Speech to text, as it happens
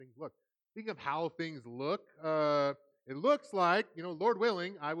things look. Speaking of how things look, it looks like, Lord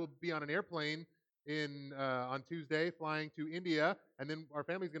willing, I will be on an airplane on Tuesday flying to India, and then our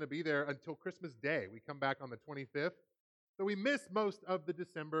family's going to be there until Christmas Day. We come back on the 25th. So we miss most of the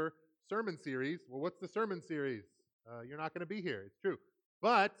December sermon series. Well, what's the sermon series? You're not going to be here. It's true.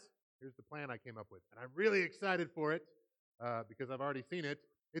 But here's the plan I came up with, and I'm really excited for it because I've already seen it.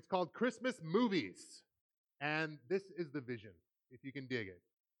 It's called Christmas Movies, and this is the vision, if you can dig it.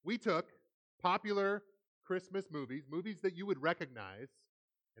 We took popular Christmas movies that you would recognize,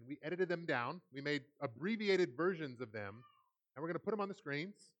 and we edited them down. We made abbreviated versions of them, and we're going to put them on the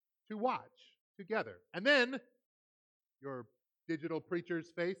screens to watch together. And then your digital preacher's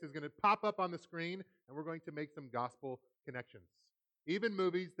face is going to pop up on the screen, and we're going to make some gospel connections. Even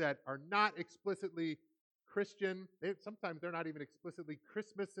movies that are not explicitly Christian, sometimes they're not even explicitly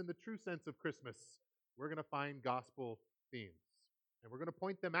Christmas in the true sense of Christmas. We're going to find gospel themes, and we're going to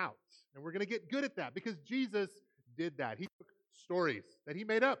point them out, and we're going to get good at that because Jesus did that. He took stories that he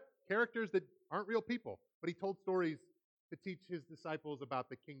made up, characters that aren't real people, but he told stories to teach his disciples about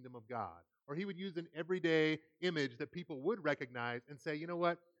the kingdom of God. Or he would use an everyday image that people would recognize and say, you know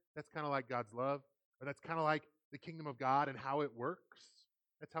what, that's kind of like God's love, or that's kind of like the kingdom of God and how it works.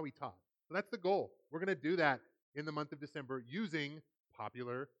 That's how he taught. So that's the goal. We're going to do that in the month of December using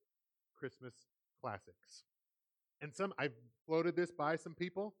popular Christmas classics. And I've floated this by some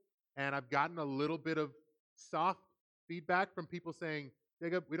people, and I've gotten a little bit of soft feedback from people saying,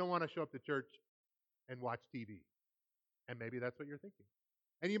 Jacob, we don't want to show up to church and watch TV. And maybe that's what you're thinking.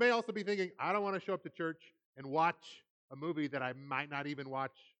 And you may also be thinking, I don't want to show up to church and watch a movie that I might not even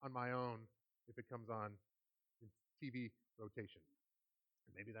watch on my own if it comes on in TV rotation.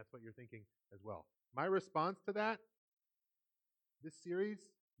 And maybe that's what you're thinking as well. My response to that, this series,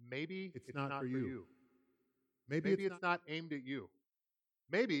 maybe it's not for you. Maybe it's not aimed at you.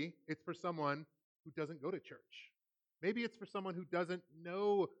 Maybe it's for someone who doesn't go to church. Maybe it's for someone who doesn't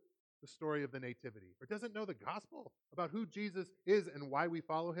know the story of the Nativity or doesn't know the gospel about who Jesus is and why we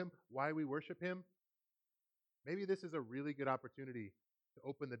follow him, why we worship him. Maybe this is a really good opportunity to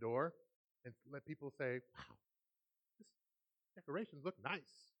open the door and let people say, wow, these decorations look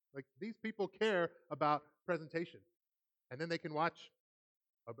nice. Like these people care about presentation. And then they can watch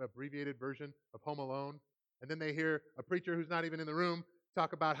an abbreviated version of Home Alone. And then they hear a preacher who's not even in the room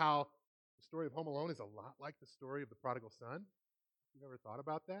talk about how the story of Home Alone is a lot like the story of the prodigal son. You've ever thought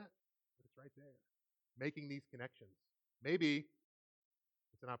about that? But it's right there. Making these connections. Maybe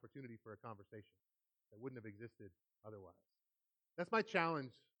it's an opportunity for a conversation that wouldn't have existed otherwise. That's my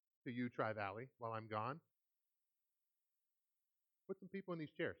challenge to you, Tri Valley, while I'm gone. Put some people in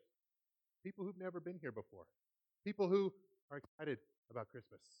these chairs. People who've never been here before. People who are excited about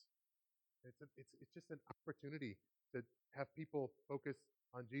Christmas. It's just an opportunity to have people focus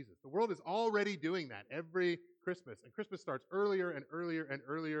on Jesus. The world is already doing that every Christmas. And Christmas starts earlier and earlier and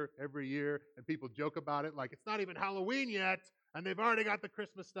earlier every year. And people joke about it like it's not even Halloween yet. And they've already got the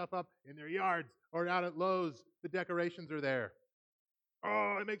Christmas stuff up in their yards or out at Lowe's. The decorations are there.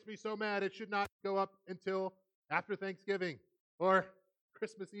 Oh, it makes me so mad. It should not go up until after Thanksgiving or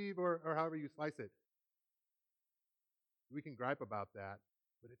Christmas Eve or however you slice it. We can gripe about that,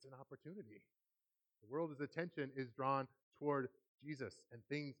 but it's an opportunity. The world's attention is drawn toward Jesus and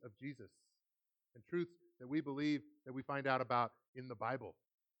things of Jesus and truths that we believe that we find out about in the Bible.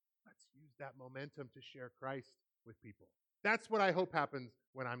 Let's use that momentum to share Christ with people. That's what I hope happens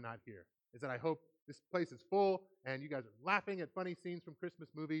when I'm not here, is that I hope this place is full and you guys are laughing at funny scenes from Christmas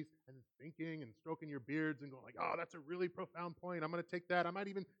movies and thinking and stroking your beards and going like, oh, that's a really profound point. I'm going to take that. I might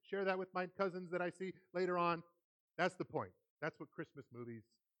even share that with my cousins that I see later on. That's the point. That's what Christmas movies,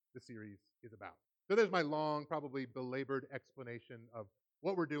 the series, is about. So there's my long, probably belabored explanation of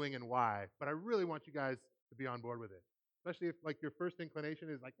what we're doing and why, but I really want you guys to be on board with it. Especially if like your first inclination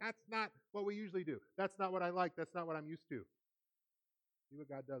is like, that's not what we usually do. That's not what I like. That's not what I'm used to. See what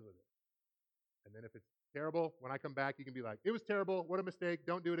God does with it. And then if it's terrible, when I come back, you can be like, it was terrible. What a mistake.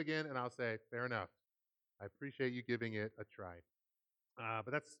 Don't do it again. And I'll say, fair enough. I appreciate you giving it a try.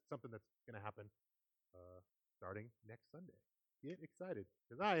 But that's something that's going to happen starting next Sunday. Get excited,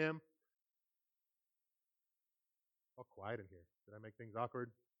 because I am. All quiet in here. Did I make things awkward?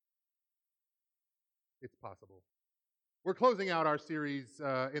 It's possible. We're closing out our series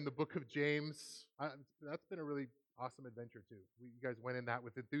in the book of James. That's been a really awesome adventure, too. You guys went in that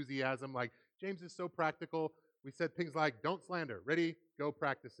with enthusiasm. Like, James is so practical. We said things like, don't slander. Ready? Go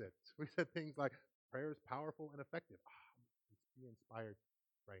practice it. We said things like, prayer is powerful and effective. Be inspired,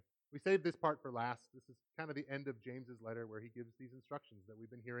 right? We saved this part for last. This is kind of the end of James's letter where he gives these instructions that we've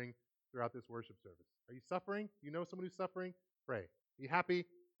been hearing throughout this worship service. Are you suffering? You know someone who's suffering? Pray. Are you happy?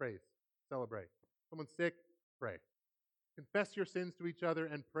 praise, celebrate. Someone's sick, pray. Confess your sins to each other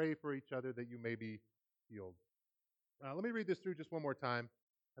and pray for each other that you may be healed. Let me read this through just one more time,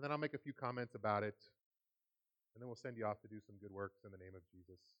 and then I'll make a few comments about it, and then we'll send you off to do some good works in the name of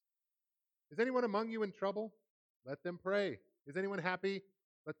Jesus. Is anyone among you in trouble? Let them pray. Is anyone happy?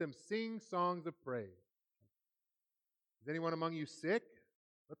 Let them sing songs of praise. Is anyone among you sick?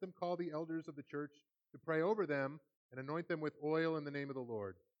 Let them call the elders of the church to pray over them and anoint them with oil in the name of the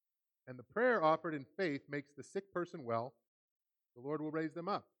Lord. And the prayer offered in faith makes the sick person well. The Lord will raise them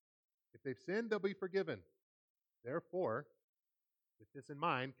up. If they've sinned, they'll be forgiven. Therefore, with this in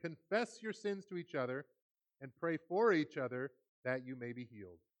mind, confess your sins to each other and pray for each other that you may be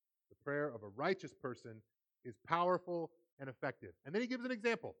healed. The prayer of a righteous person is powerful and effective. And then he gives an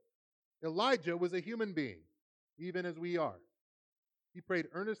example. Elijah was a human being, even as we are. He prayed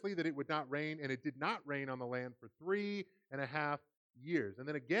earnestly that it would not rain, and it did not rain on the land for 3.5 years. And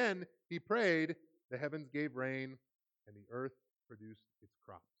then again, he prayed, the heavens gave rain, and the earth produced its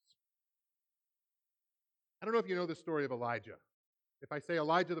crops. I don't know if you know the story of Elijah. If I say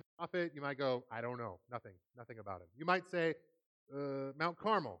Elijah the prophet, you might go, I don't know, nothing about him. You might say Mount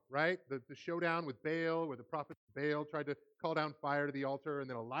Carmel, right? The showdown with Baal, where the prophet Baal tried to call down fire to the altar, and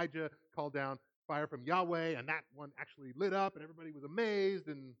then Elijah called down fire from Yahweh, and that one actually lit up, and everybody was amazed,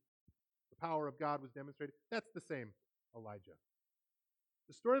 and the power of God was demonstrated. That's the same Elijah.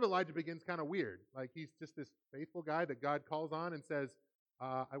 The story of Elijah begins kind of weird. Like he's just this faithful guy that God calls on and says,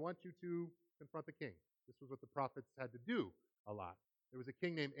 I want you to confront the king. This was what the prophets had to do a lot. There was a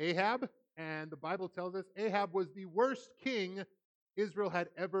king named Ahab, and the Bible tells us Ahab was the worst king Israel had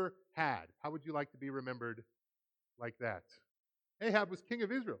ever had. How would you like to be remembered like that? Ahab was king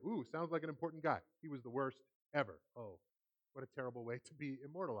of Israel. Ooh, sounds like an important guy. He was the worst ever. Oh, what a terrible way to be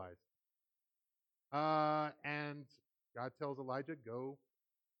immortalized. And God tells Elijah, go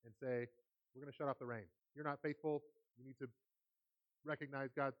and say, we're going to shut off the rain. You're not faithful. You need to recognize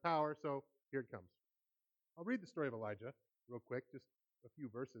God's power, so here it comes. I'll read the story of Elijah real quick, just a few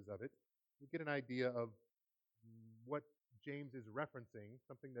verses of it. You get an idea of what James is referencing,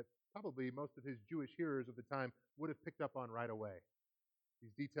 something that probably most of his Jewish hearers of the time would have picked up on right away.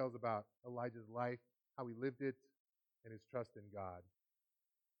 These details about Elijah's life, how he lived it, and his trust in God.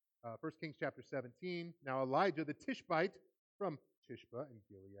 1 Kings chapter 17. Now Elijah the Tishbite from Tishba in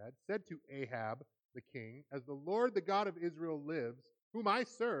Gilead said to Ahab the king, as the Lord the God of Israel lives, whom I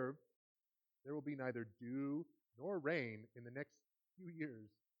serve, there will be neither dew nor rain in the next few years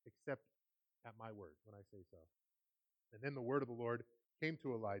except at my word, when I say so. And then the word of the Lord came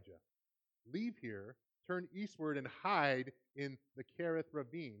to Elijah. Leave here, turn eastward, and hide in the Kerith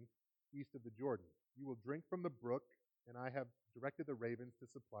ravine east of the Jordan. You will drink from the brook, and I have directed the ravens to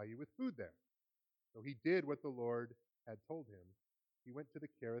supply you with food there. So he did what the Lord had told him. He went to the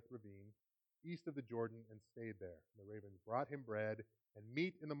Kerith ravine east of the Jordan and stayed there. The ravens brought him bread and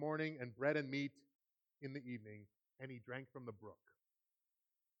meat in the morning, and bread and meat in the evening, and he drank from the brook.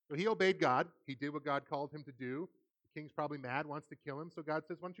 So he obeyed God. He did what God called him to do. The king's probably mad, wants to kill him, so God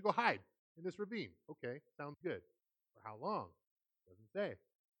says, why don't you go hide in this ravine? Okay, sounds good. For how long? Doesn't say.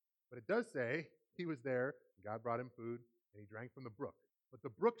 But it does say he was there, and God brought him food, and he drank from the brook. But the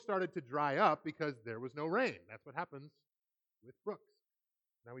brook started to dry up because there was no rain. That's what happens with brooks.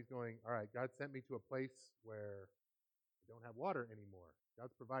 Now he's going, all right, God sent me to a place where I don't have water anymore.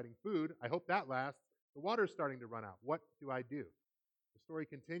 God's providing food. I hope that lasts. The water's starting to run out. What do I do? The story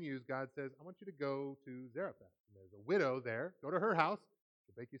continues. God says, I want you to go to Zarephath. And there's a widow there. Go to her house.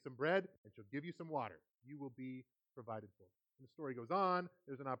 She'll bake you some bread, and she'll give you some water. You will be provided for. And the story goes on.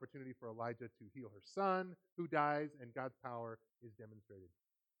 There's an opportunity for Elijah to heal her son, who dies, and God's power is demonstrated.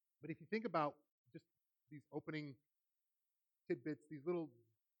 But if you think about just these opening tidbits, these little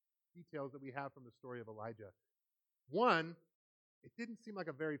details that we have from the story of Elijah, one, it didn't seem like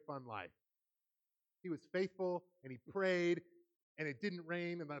a very fun life. He was faithful, and he prayed, and it didn't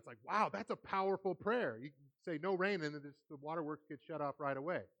rain, and that's like, wow, that's a powerful prayer. You can say no rain, and then the waterworks get shut off right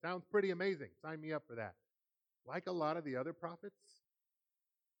away. Sounds pretty amazing. Sign me up for that. Like a lot of the other prophets,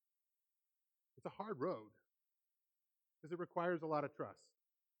 it's a hard road because it requires a lot of trust.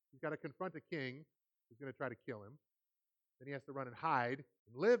 He's got to confront a king who's going to try to kill him. Then he has to run and hide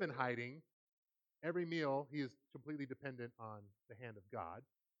and live in hiding. Every meal, he is completely dependent on the hand of God.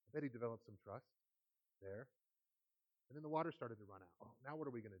 I bet he developed some trust there. And then the water started to run out. Oh, now what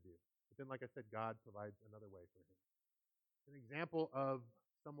are we going to do? But then, like I said, God provides another way for him. An example of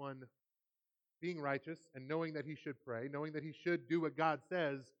someone being righteous and knowing that he should pray, knowing that he should do what God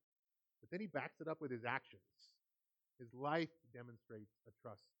says, but then he backs it up with his actions. His life demonstrates a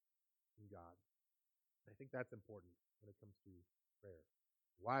trust in God. I think that's important when it comes to prayer.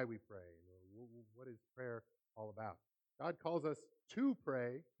 why we pray, and what is prayer all about. God calls us to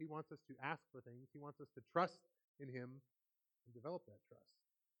pray. He wants us to ask for things. He wants us to trust in Him and develop that trust.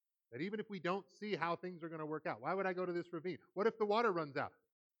 That even if we don't see how things are going to work out, why would I go to this ravine? What if the water runs out?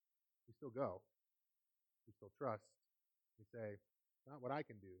 We still go. We still trust. We say, it's not what I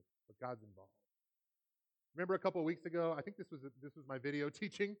can do, but God's involved. Remember a couple of weeks ago, I think this was my video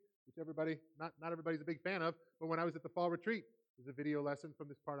teaching, which not everybody's a big fan of, but when I was at the fall retreat, there's a video lesson from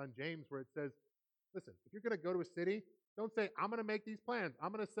this part on James where it says, listen, if you're going to go to a city, don't say, I'm going to make these plans.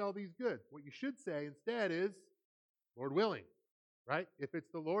 I'm going to sell these goods. What you should say instead is, Lord willing, right? If it's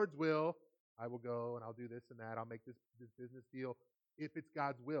the Lord's will, I will go and I'll do this and that. I'll make this business deal if it's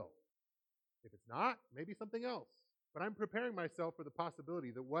God's will. If it's not, maybe something else. But I'm preparing myself for the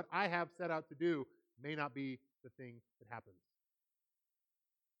possibility that what I have set out to do may not be the thing that happens.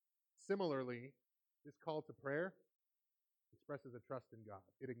 Similarly, this call to prayer expresses a trust in God.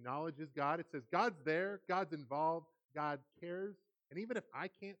 It acknowledges God. It says God's there, God's involved, God cares. And even if I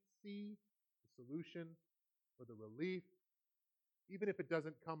can't see the solution or the relief, even if it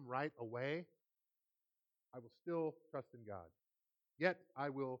doesn't come right away, I will still trust in God. Yet I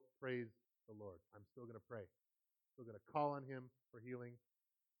will praise the Lord. I'm still going to pray. Still going to call on Him for healing.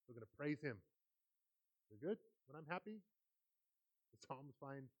 Still going to praise Him. You're good? When I'm happy, the Psalms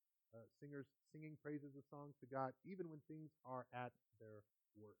find singers singing praises of songs to God, even when things are at their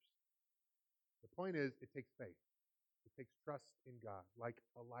worst. The point is, it takes faith. It takes trust in God, like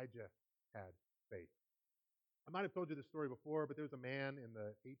Elijah had faith. I might have told you this story before, but there was a man in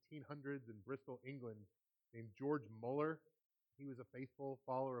the 1800s in Bristol, England, named George Muller. He was a faithful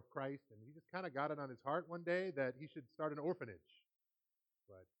follower of Christ, and he just kind of got it on his heart one day that he should start an orphanage.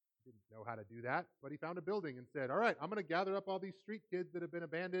 But he didn't know how to do that, but he found a building and said, all right, I'm going to gather up all these street kids that have been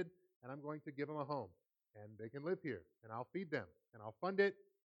abandoned, and I'm going to give them a home, and they can live here, and I'll feed them, and I'll fund it.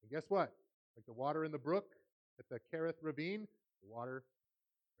 And guess what? Like the water in the brook at the Kerith Ravine, the water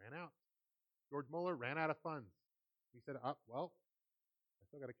ran out. George Muller ran out of funds. He said, well, I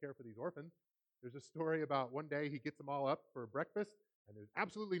still got to care for these orphans. There's a story about one day he gets them all up for breakfast, and there's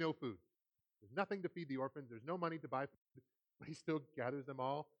absolutely no food. There's nothing to feed the orphans. There's no money to buy food. But he still gathers them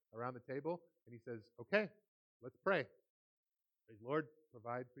all around the table, and he says, okay, let's pray. Praise Lord,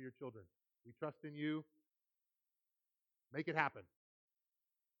 provide for your children. We trust in you. Make it happen.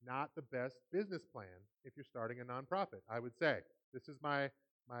 Not the best business plan if you're starting a nonprofit, I would say. This is my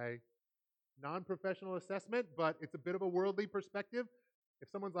non-professional assessment, but it's a bit of a worldly perspective. If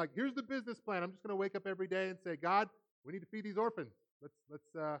someone's like, here's the business plan, I'm just going to wake up every day and say, God, we need to feed these orphans. Let's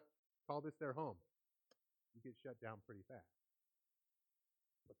call this their home. You get shut down pretty fast.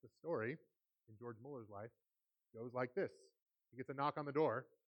 But the story in George Muller's life goes like this. He gets a knock on the door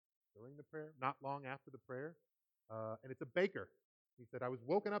during the prayer, not long after the prayer, and it's a baker. He said, I was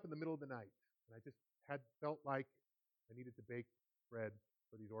woken up in the middle of the night, and I just felt like I needed to bake bread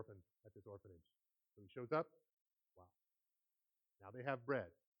for these orphans at this orphanage. So he shows up. Wow. Now they have bread.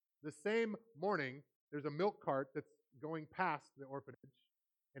 The same morning, there's a milk cart that's going past the orphanage,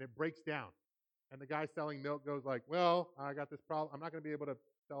 and it breaks down. And the guy selling milk goes like, well, I got this problem. I'm not going to be able to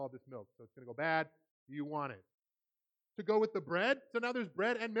sell all this milk, so it's going to go bad. Do you want it? To go with the bread? So now there's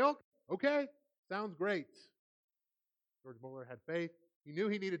bread and milk? Okay, sounds great. George Muller had faith. He knew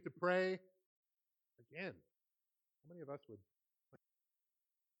he needed to pray. Again, how many of us would plan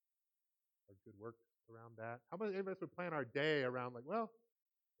our good works around that? How many of us would plan our day around like, well,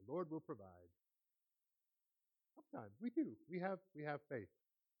 the Lord will provide? Sometimes we do. We have faith.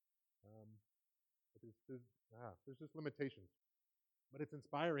 But there's just limitations. But it's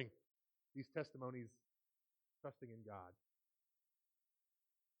inspiring, these testimonies, trusting in God.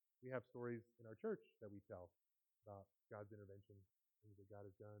 We have stories in our church that we tell about God's intervention, things that God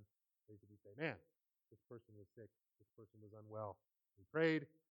has done. Basically say, man, this person was sick, this person was unwell. We prayed,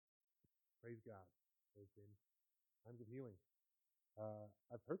 praise God. There's been times of healing.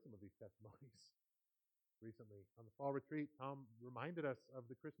 I've heard some of these testimonies recently. On the fall retreat, Tom reminded us of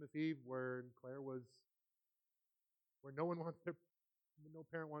the Christmas Eve where Claire was, where no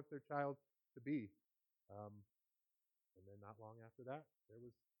parent wants their child to be. And then not long after that, there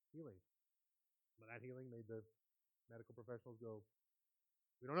was healing. But that healing made the medical professionals go,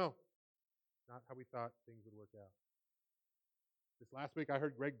 we don't know. Not how we thought things would work out. This last week, I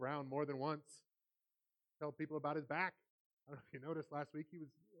heard Greg Brown more than once tell people about his back. I don't know if you noticed last week, he was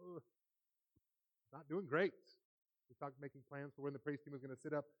not doing great. We talked making plans for when the praise team was going to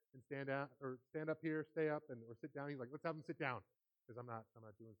sit up and stand up here, stay up, or sit down. He's like, let's have him sit down because I'm not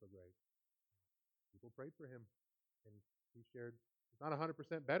doing so great. People prayed for him, and he shared it's not 100%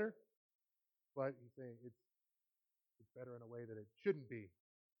 better, but he's saying it's better in a way that it shouldn't be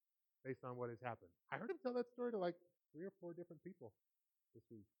based on what has happened. I heard him tell that story to like 3 or 4 different people this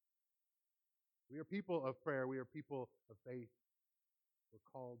week. We are people of prayer. We are people of faith. We're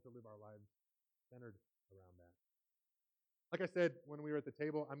called to live our lives centered around that. Like I said when we were at the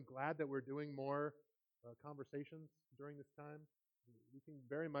table, I'm glad that we're doing more conversations during this time. We can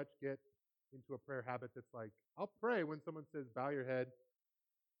very much get into a prayer habit that's like, I'll pray when someone says, bow your head,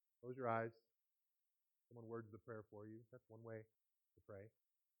 close your eyes. Someone words the prayer for you. That's one way to pray.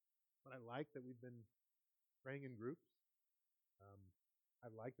 But I like that we've been praying in groups. I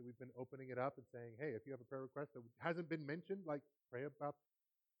like that we've been opening it up and saying, hey, if you have a prayer request that hasn't been mentioned, like pray about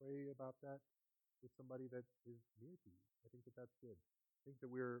that with somebody that is near to you. I think that that's good. I think that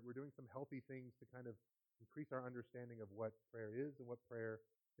we're doing some healthy things to kind of increase our understanding of what prayer is and what prayer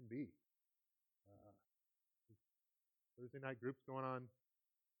can be. Thursday night groups going on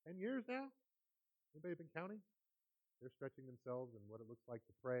 10 years now. Anybody been counting? They're stretching themselves and what it looks like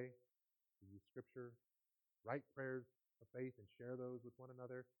to pray, to use scripture, write prayers of faith and share those with one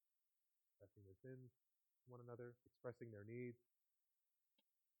another, confessing their sins to one another, expressing their needs.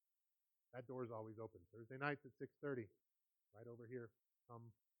 That door is always open. Thursday nights at 6:30, right over here.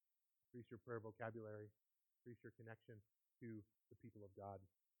 Come increase your prayer vocabulary, increase your connection to the people of God.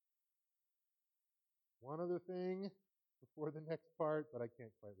 One other thing before the next part, but I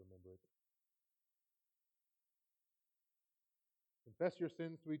can't quite remember it. Confess your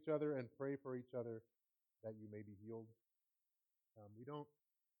sins to each other and pray for each other that you may be healed. We don't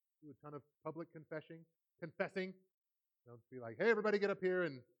do a ton of public confessing. Don't be like, hey, everybody get up here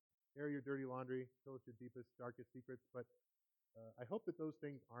and air your dirty laundry, tell us your deepest, darkest secrets. But I hope that those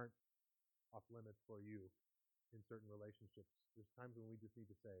things aren't off limits for you in certain relationships. There's times when we just need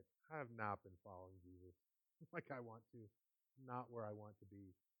to say, I have not been following Jesus like I want to, not where I want to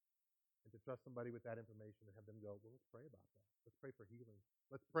be. And to trust somebody with that information and have them go, well, let's pray about that. Let's pray for healing.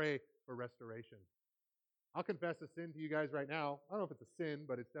 Let's pray for restoration. I'll confess a sin to you guys right now. I don't know if it's a sin,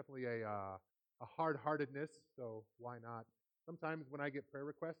 but it's definitely a hard-heartedness, so why not? Sometimes when I get prayer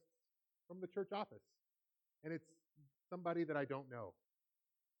requests from the church office, and it's somebody that I don't know.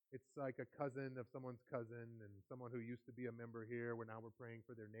 It's like a cousin of someone's cousin and someone who used to be a member here where now we're praying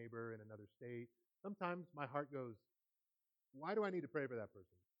for their neighbor in another state. Sometimes my heart goes, why do I need to pray for that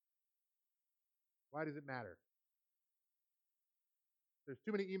person? Why does it matter? There's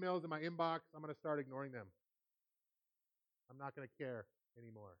too many emails in my inbox. I'm going to start ignoring them. I'm not going to care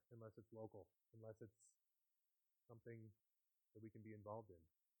anymore unless it's local, unless it's something that we can be involved in.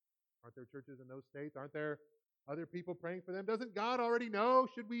 Aren't there churches in those states? Aren't there other people praying for them? Doesn't God already know?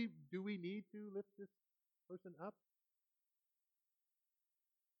 Do we need to lift this person up?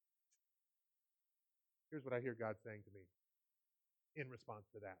 Here's what I hear God saying to me in response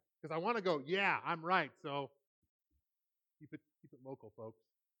to that. Because I want to go, yeah, I'm right. So keep it local, folks.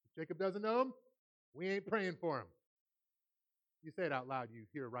 If Jacob doesn't know him, we ain't praying for him. You say it out loud, you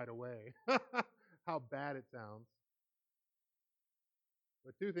hear right away how bad it sounds.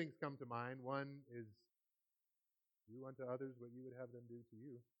 But 2 things come to mind. One is do unto others what you would have them do to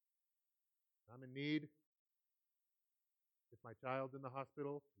you. I'm in need. If my child's in the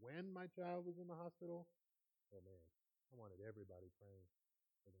hospital, when my child was in the hospital, oh man, I wanted everybody praying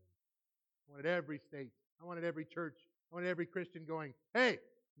for them. I wanted every state. I wanted every church. I wanted every Christian going, hey,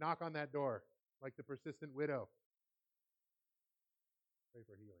 knock on that door, like the persistent widow. Pray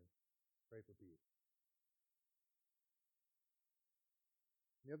for healing. Pray for peace.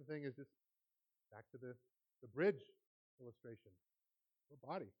 And the other thing is just back to the bridge illustration. We're a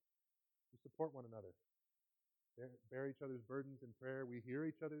body. We support one another. Bear each other's burdens in prayer. We hear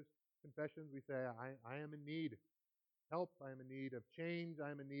each other's confessions. We say, I am in need. Help. I am in need of change. I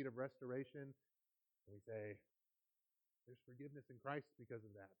am in need of restoration. And we say, there's forgiveness in Christ because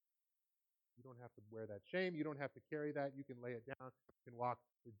of that. You don't have to wear that shame. You don't have to carry that. You can lay it down. You can walk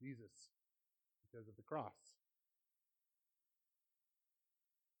with Jesus because of the cross.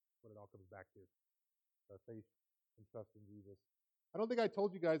 That's what it all comes back to. Our faith and trust in Jesus. I don't think I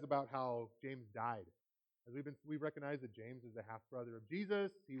told you guys about how James died. As we've recognized that James is the half-brother of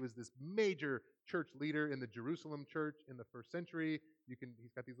Jesus. He was this major church leader in the Jerusalem church in the first century. He's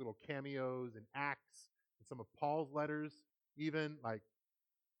got these little cameos in Acts and some of Paul's letters. Even like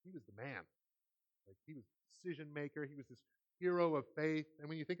he was the man. Like he was decision maker. He was this hero of faith. And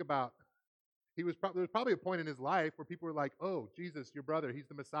when you think about, there was probably a point in his life where people were like, "Oh, Jesus, your brother, he's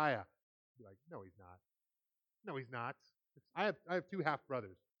the Messiah." He'd be like, "No, he's not. No, he's not. I have 2 half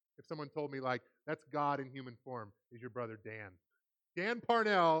brothers. If someone told me like that's God in human form, is your brother Dan? Dan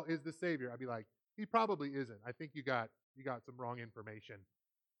Parnell is the Savior. I'd be like, he probably isn't. I think you got some wrong information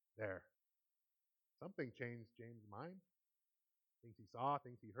there. Something changed James' mind. things he saw,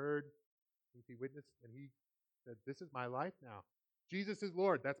 things he heard, things he witnessed, and he said, "This is my life now. Jesus is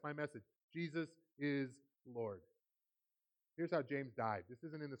Lord." That's my message. Jesus is Lord. Here's how James died. This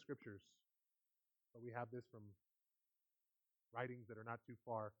isn't in the scriptures, but we have this from writings that are not too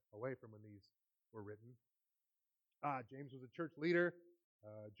far away from when these were written. James was a church leader.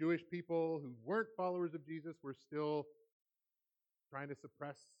 Jewish people who weren't followers of Jesus were still trying to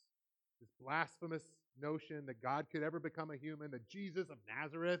suppress this blasphemous notion that God could ever become a human, that Jesus of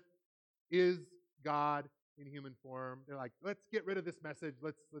Nazareth is God in human form. They're like, let's get rid of this message.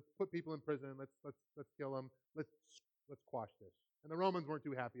 Let's put people in prison. Let's kill them. Let's quash this. And the Romans weren't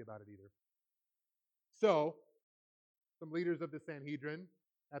too happy about it either. So, some leaders of the Sanhedrin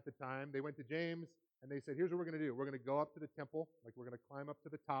at the time, they went to James and they said, here's what we're going to do. We're going to go up to the temple, like we're going to climb up to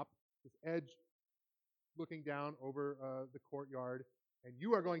the top, this edge looking down over the courtyard, and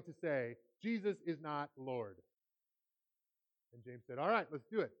you are going to say, Jesus is not Lord. And James said, all right, let's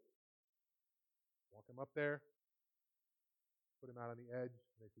do it. Walk him up there, put him out on the edge,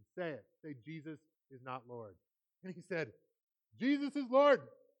 and they said, say it. Say, Jesus is not Lord. And he said, Jesus is Lord.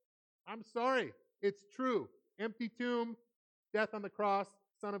 I'm sorry. It's true. Empty tomb, death on the cross,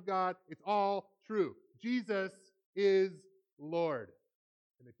 Son of God. It's all true. Jesus is Lord.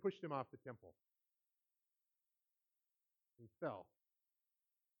 And they pushed him off the temple. He fell.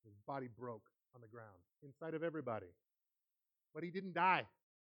 His body broke on the ground in sight of everybody. But he didn't die.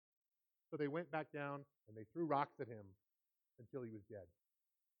 So they went back down and they threw rocks at him until he was dead.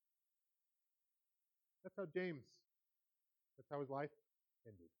 That's how his life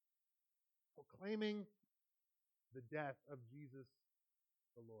ended. Proclaiming the death of Jesus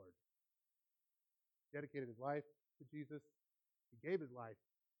the Lord. Dedicated his life to Jesus. He gave his life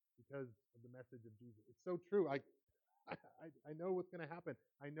because of the message of Jesus. It's so true. I know what's going to happen.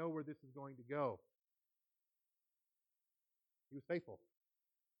 I know where this is going to go. He was faithful.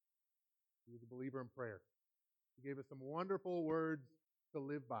 He was a believer in prayer. He gave us some wonderful words to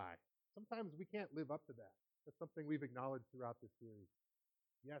live by. Sometimes we can't live up to that. That's something we've acknowledged throughout this series.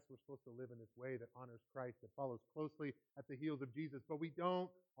 Yes, we're supposed to live in this way that honors Christ, that follows closely at the heels of Jesus, but we don't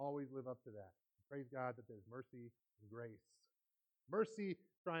always live up to that. Praise God that there's mercy and grace. Mercy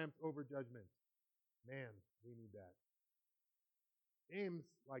triumphs over judgment. Man, we need that. James,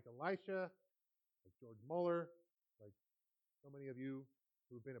 like Elisha, like George Muller, like so many of you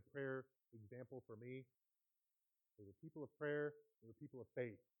who've been a prayer example for me, they were people of prayer, they were people of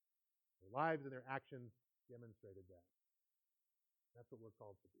faith. Their lives and their actions demonstrated that. That's what we're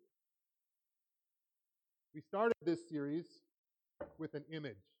called to do. We started this series with an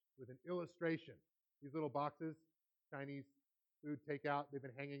image, with an illustration. These little boxes, Chinese food takeout, they've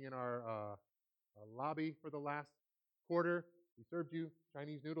been hanging in our lobby for the last quarter. We served you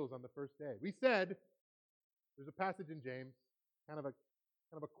Chinese noodles on the first day. We said there's a passage in James, kind of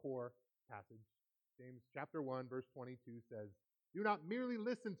a core passage. James chapter 1, verse 22 says, do not merely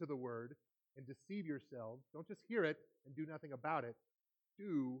listen to the word and deceive yourselves. Don't just hear it and do nothing about it.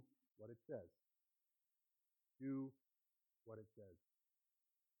 Do what it says. Do what it says.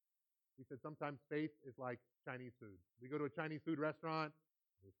 We said sometimes faith is like Chinese food. We go to a Chinese food restaurant,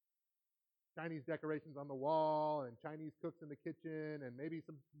 there's Chinese decorations on the wall and Chinese cooks in the kitchen, and maybe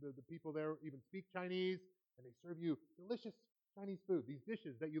some the people there even speak Chinese, and they serve you delicious Chinese food, these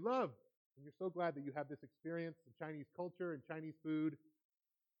dishes that you love. And you're so glad that you have this experience of Chinese culture and Chinese food.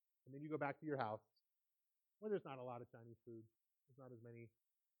 And then you go back to your house where there's not a lot of Chinese food. There's not as many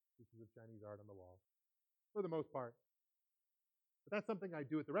pieces of Chinese art on the wall, for the most part. But that's something I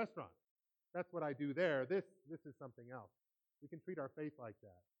do at the restaurant. That's what I do there. This is something else. We can treat our faith like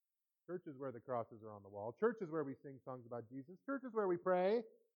that. Church is where the crosses are on the wall. Church is where we sing songs about Jesus. Church is where we pray.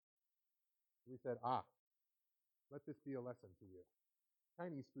 We said, let this be a lesson to you.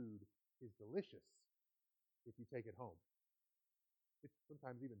 Chinese food is delicious if you take it home. It's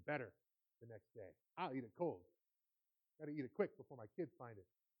sometimes even better the next day. I'll eat it cold. Got to eat it quick before my kids find it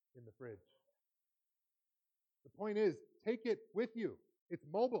in the fridge. The point is, take it with you. It's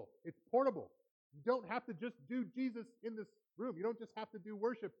mobile. It's portable. You don't have to just do Jesus in this room. You don't just have to do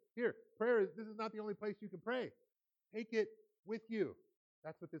worship here. This is not the only place you can pray. Take it with you.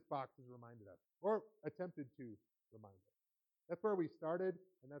 That's what this box has reminded us, or attempted to remind us. That's where we started,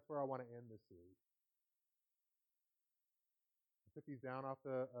 and that's where I want to end this series. I took these down off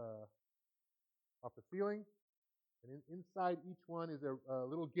the ceiling, and inside each one is a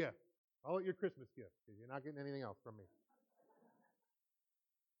little gift. Call it your Christmas gift, because you're not getting anything else from me.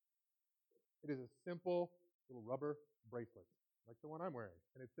 It is a simple little rubber bracelet, like the one I'm wearing,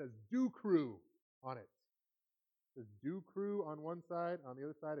 and it says "Do Crew" on it. It says "Do Crew" on one side. On the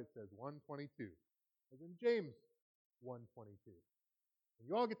other side, it says 122, as in James 122. And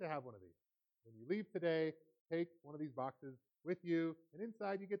you all get to have one of these. When you leave today, take one of these boxes with you, and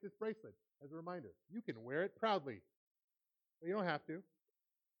inside you get this bracelet as a reminder. You can wear it proudly, but you don't have to.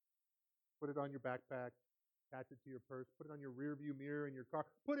 Put it on your backpack, attach it to your purse, put it on your rear view mirror in your car,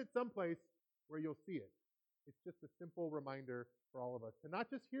 put it someplace where you'll see it. It's just a simple reminder for all of us to not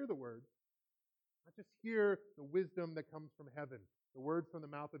just hear the words, not just hear the wisdom that comes from heaven, the words from the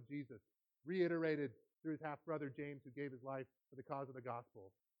mouth of Jesus, reiterated through his half-brother James, who gave his life for the cause of the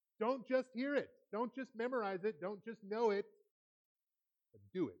gospel. Don't just hear it. Don't just memorize it. Don't just know it, but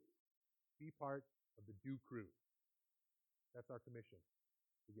do it. Be part of the do crew. That's our commission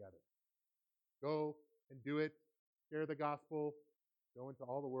together. Go and do it. Share the gospel. Go into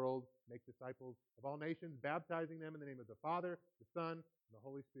all the world. Make disciples of all nations, baptizing them in the name of the Father, the Son, and the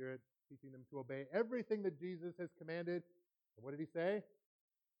Holy Spirit, teaching them to obey everything that Jesus has commanded. And what did he say?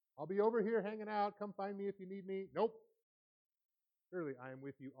 I'll be over here hanging out. Come find me if you need me. Nope. Surely I am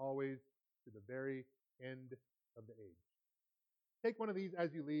with you always to the very end of the age. Take one of these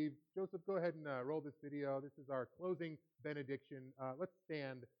as you leave. Joseph, go ahead and roll this video. This is our closing benediction. Let's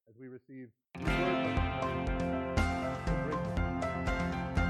stand as we receive the word.